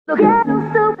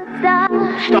superstar,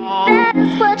 that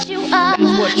is what you are.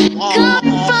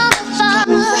 Coming from afar,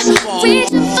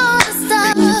 reaching for the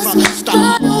stars.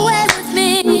 Run away with me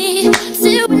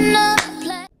to another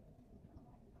place.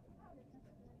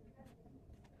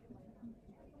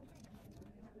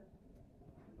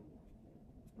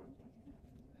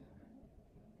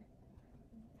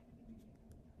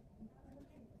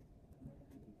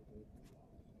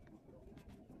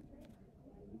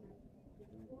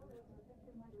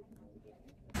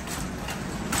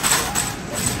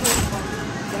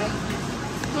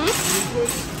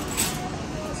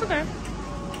 It's okay.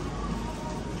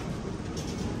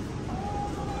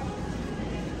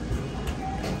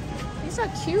 These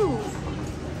are cute.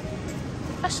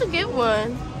 I should get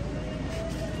one.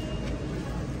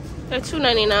 They're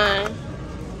 $2.99.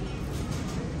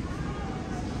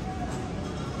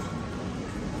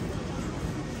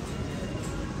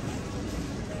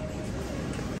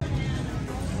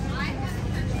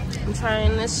 I'm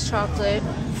trying this chocolate.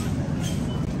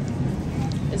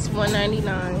 It's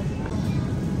 $1.99.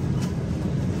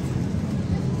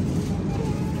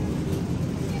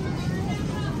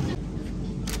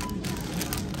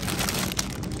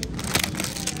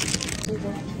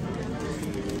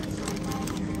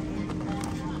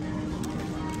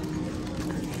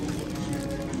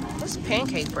 What's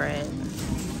pancake bread?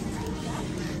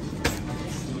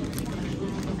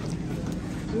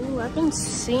 Ooh, I've been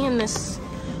seeing this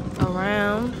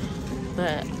around,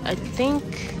 but I think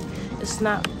it's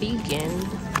not vegan.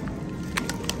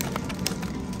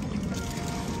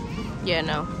 Yeah,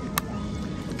 no.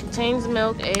 It contains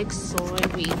milk, eggs, soy,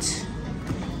 wheat.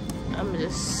 I'm gonna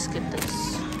just get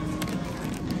this.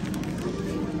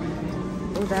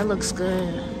 Oh, that looks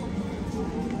good.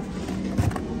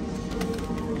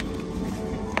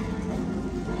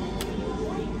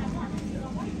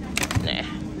 Nah.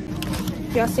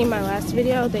 If y'all seen my last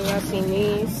video, then y'all seen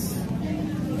these.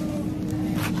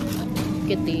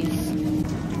 Get these.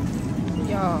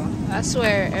 Y'all, I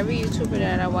swear, every YouTuber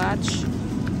that I watch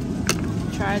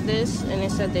tried this and they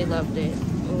said they loved it.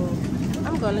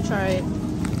 I'm gonna try it.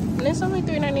 And it's only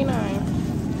 $3.99.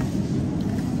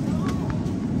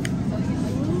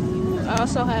 I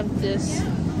also have this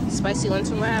spicy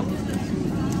lentil wrap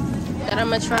that I'm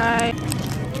gonna try.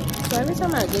 So every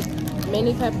time I get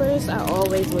mini peppers, I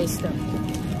always waste them.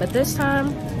 But this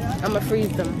time, I'm gonna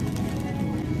freeze them.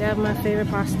 They have my favorite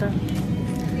pasta.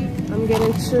 I'm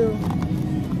getting 2.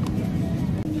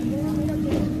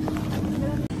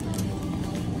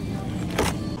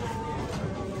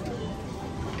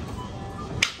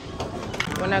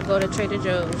 When I go to Trader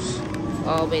Joe's,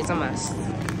 always a must.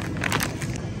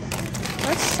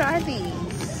 Let's try these.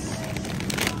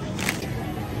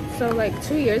 So like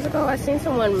 2 years ago, I seen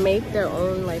someone make their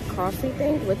own like coffee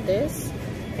thing with this,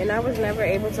 and I was never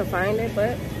able to find it,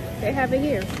 but they have it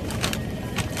here.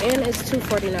 And it's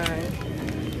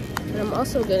 $2.49. And I'm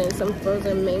also getting some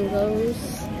frozen mangoes,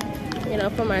 you know,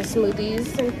 for my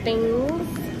smoothies and things.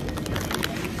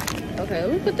 Okay,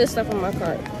 let me put this stuff in my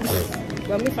cart.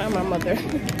 Let me find my mother.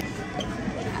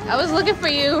 I was looking for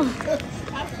you.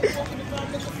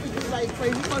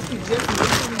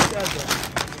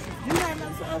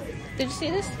 Did you see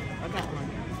this? I got one.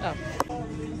 Oh.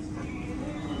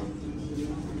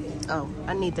 Oh,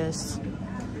 I need this.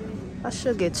 I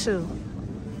should get 2.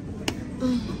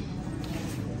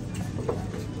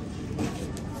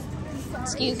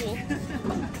 Excuse me.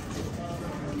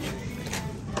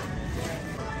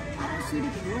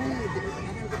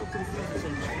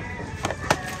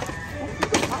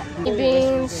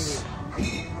 Beans.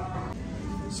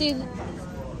 See,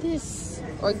 this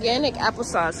organic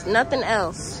applesauce, nothing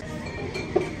else.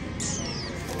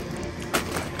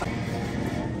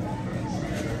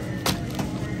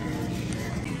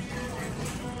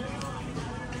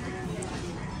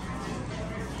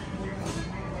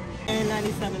 And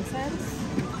 97 cents.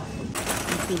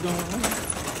 Still going.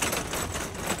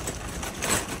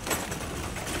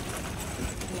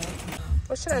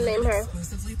 What should I name her?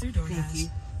 Exclusively through DoorDash.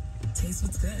 Taste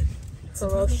what's good.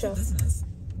 Ferocious. Business.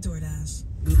 DoorDash.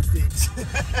 Little bitch.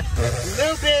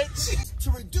 Little bitch. To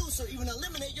reduce or even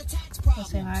eliminate your tax problem.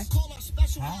 Say hi. Call our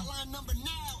special hotline number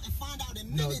now and find out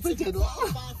in minutes if you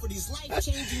qualify for these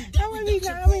life-changing debt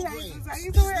reduction programs.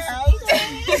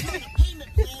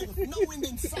 Payment plan with no end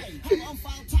in sight. Have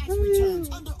unfiled tax returns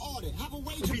under audit. Have a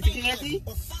wage abatement.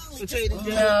 Or finally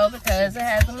No, because it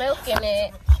has milk in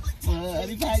it.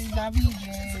 everybody's not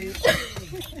vegan.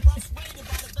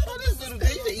 Oh, this little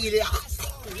thing to eat it.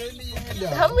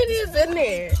 How many is in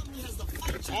there?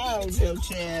 I don't know,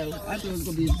 child. I thought it was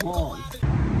gonna be a ball.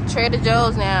 Trader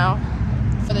Joe's now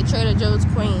for the Trader Joe's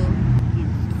queen.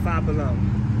 Five Below.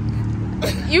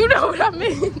 You know what I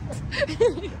meant.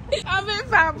 I meant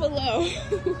Five Below.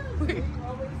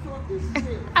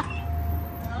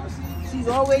 She's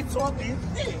always talking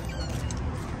shit.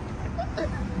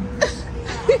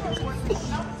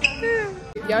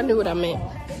 Y'all knew what I meant.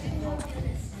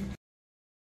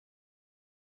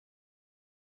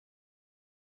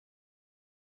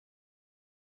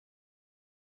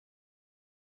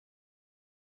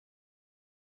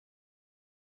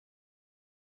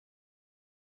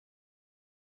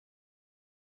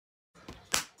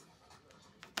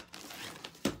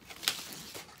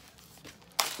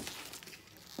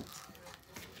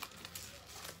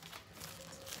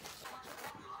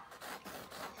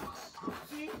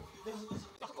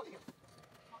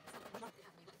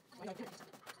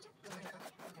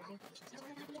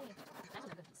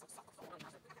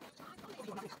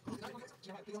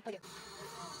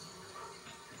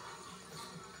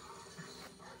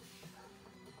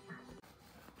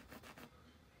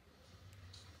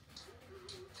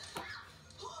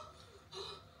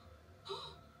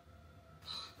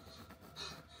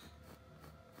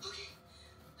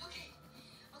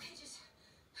 Okay, just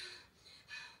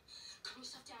calm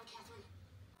yourself down, Catherine.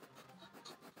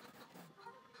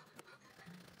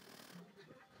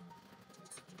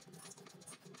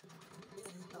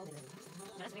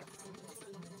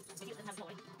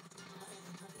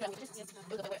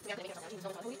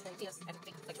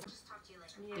 Just talk to you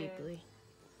later. Deeply.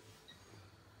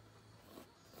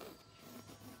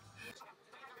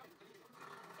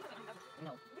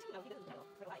 No.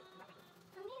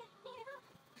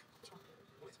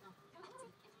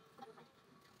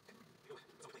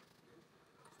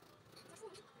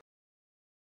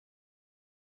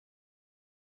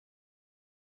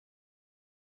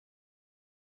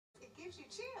 It gives you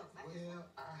chills. Well,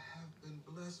 I have been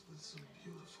blessed with some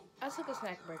beautiful. I took a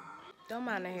snack break. Don't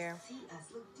mind the hair.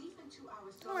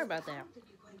 Don't worry about that.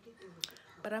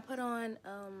 But I put on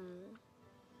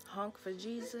Honk for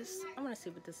Jesus. I want to see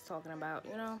what this is talking about,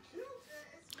 you know?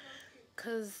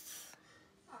 Because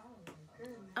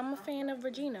I'm a fan of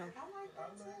Regina.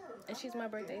 And she's my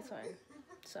birthday twin.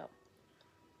 So.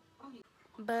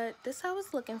 But this how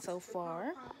it's looking so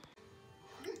far.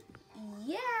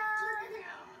 Yeah.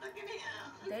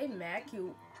 They mad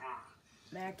cute.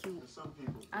 Mad cute.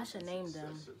 I should name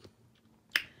them.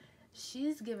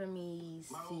 She's giving me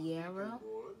Sierra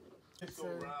to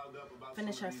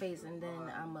finish her face, and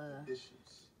then I'ma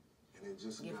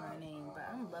give her a name. But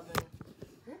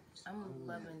I'm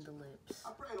loving the lips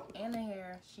and the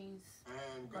hair. She's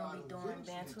gonna be doing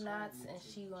bantu knots, and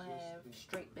she gonna have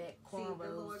straight back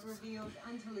cornrows.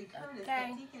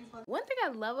 Okay. One thing I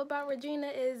love about Regina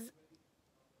is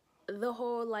the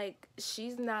whole, like,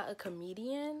 she's not a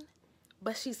comedian,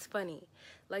 but she's funny.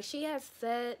 Like, she had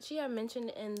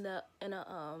mentioned in a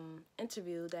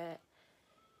interview that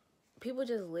people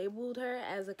just labeled her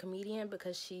as a comedian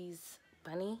because she's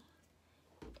funny.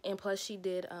 And plus she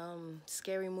did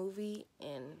Scary Movie,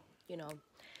 and you know,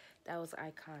 that was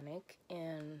iconic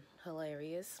and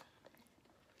hilarious.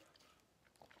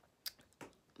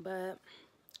 But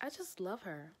I just love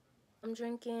her. I'm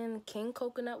drinking King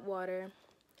coconut water.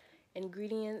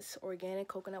 Ingredients, organic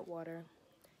coconut water.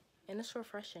 And it's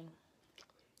refreshing.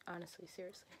 Honestly,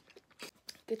 seriously.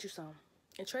 Get you some.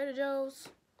 And Trader Joe's,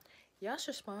 y'all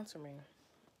should sponsor me.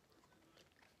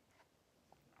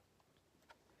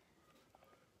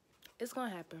 It's gonna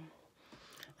happen.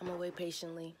 I'm gonna wait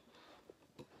patiently.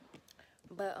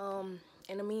 But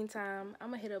in the meantime,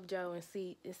 I'm gonna hit up Joe and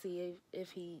see if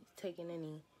he taking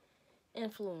any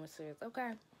influencers,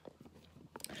 okay?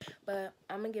 But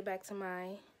I'm gonna get back to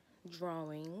my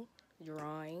drawing.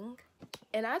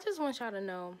 And I just want y'all to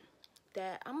know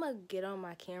that I'm gonna get on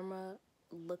my camera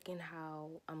looking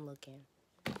how I'm looking.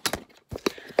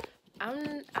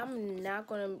 I'm not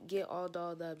gonna get all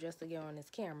dolled up just to get on this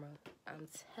camera. I'm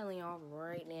telling y'all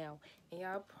right now. And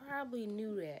y'all probably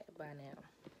knew that by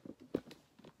now.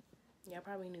 Y'all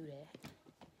probably knew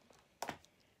that.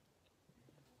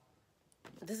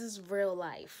 This is real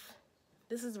life.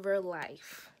 This is real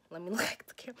life. Let me look at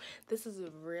the camera. This is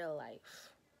real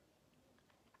life.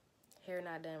 Hair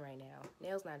not done right now.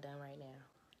 Nails not done right now.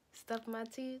 Stuff my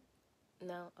teeth?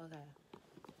 No? Okay.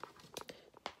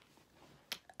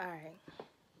 Alright.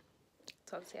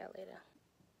 Talk to y'all later.